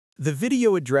The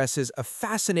video addresses a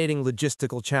fascinating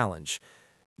logistical challenge.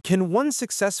 Can one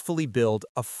successfully build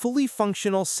a fully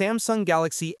functional Samsung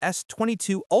Galaxy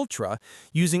S22 Ultra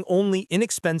using only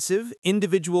inexpensive,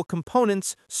 individual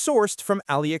components sourced from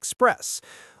AliExpress,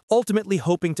 ultimately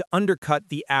hoping to undercut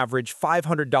the average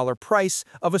 $500 price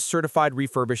of a certified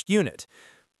refurbished unit?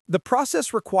 The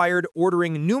process required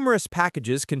ordering numerous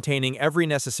packages containing every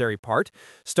necessary part,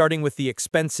 starting with the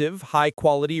expensive,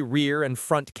 high-quality rear and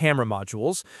front camera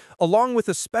modules, along with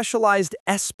a specialized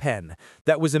S Pen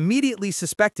that was immediately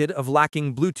suspected of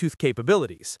lacking Bluetooth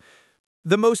capabilities.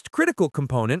 The most critical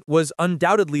component was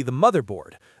undoubtedly the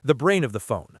motherboard, the brain of the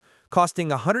phone, costing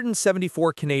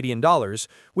 174 Canadian dollars,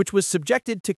 which was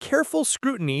subjected to careful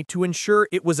scrutiny to ensure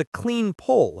it was a clean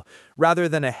pull, rather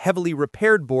than a heavily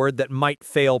repaired board that might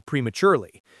fail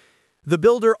prematurely. The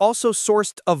builder also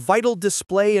sourced a vital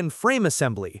display and frame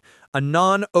assembly, a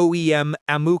non-OEM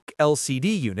AMOC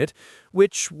LCD unit,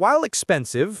 which, while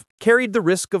expensive, carried the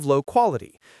risk of low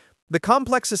quality. The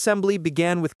complex assembly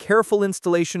began with careful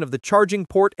installation of the charging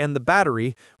port and the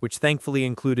battery, which thankfully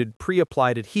included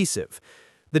pre-applied adhesive.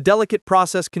 The delicate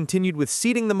process continued with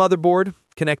seating the motherboard,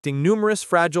 connecting numerous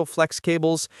fragile flex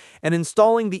cables, and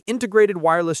installing the integrated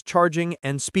wireless charging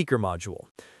and speaker module.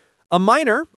 A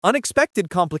minor, unexpected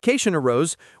complication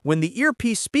arose when the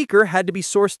earpiece speaker had to be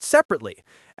sourced separately,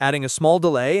 adding a small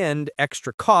delay and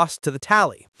extra cost to the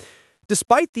tally.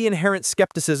 Despite the inherent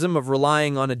skepticism of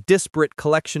relying on a disparate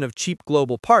collection of cheap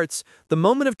global parts, the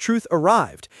moment of truth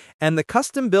arrived, and the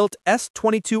custom-built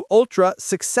S22 Ultra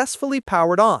successfully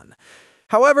powered on.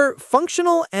 However,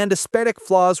 functional and aesthetic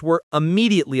flaws were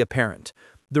immediately apparent.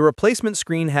 The replacement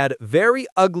screen had very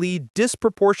ugly,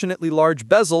 disproportionately large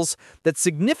bezels that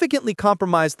significantly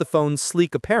compromised the phone's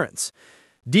sleek appearance.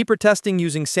 Deeper testing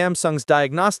using Samsung's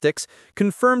diagnostics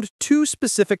confirmed two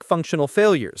specific functional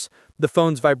failures. The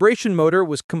phone's vibration motor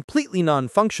was completely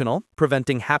non-functional,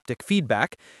 preventing haptic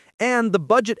feedback, and the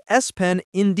budget S Pen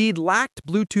indeed lacked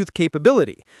Bluetooth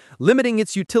capability, limiting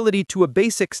its utility to a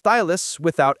basic stylus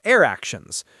without air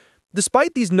actions.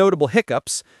 Despite these notable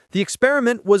hiccups, the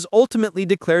experiment was ultimately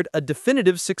declared a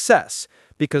definitive success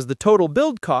because the total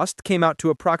build cost came out to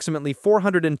approximately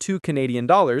 402 Canadian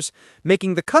dollars,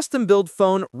 making the custom-build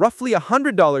phone roughly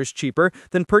 $100 cheaper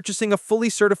than purchasing a fully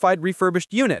certified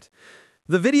refurbished unit.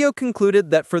 The video concluded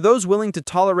that for those willing to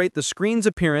tolerate the screen's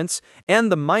appearance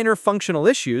and the minor functional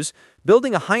issues,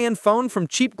 building a high-end phone from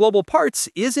cheap global parts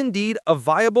is indeed a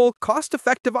viable,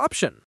 cost-effective option.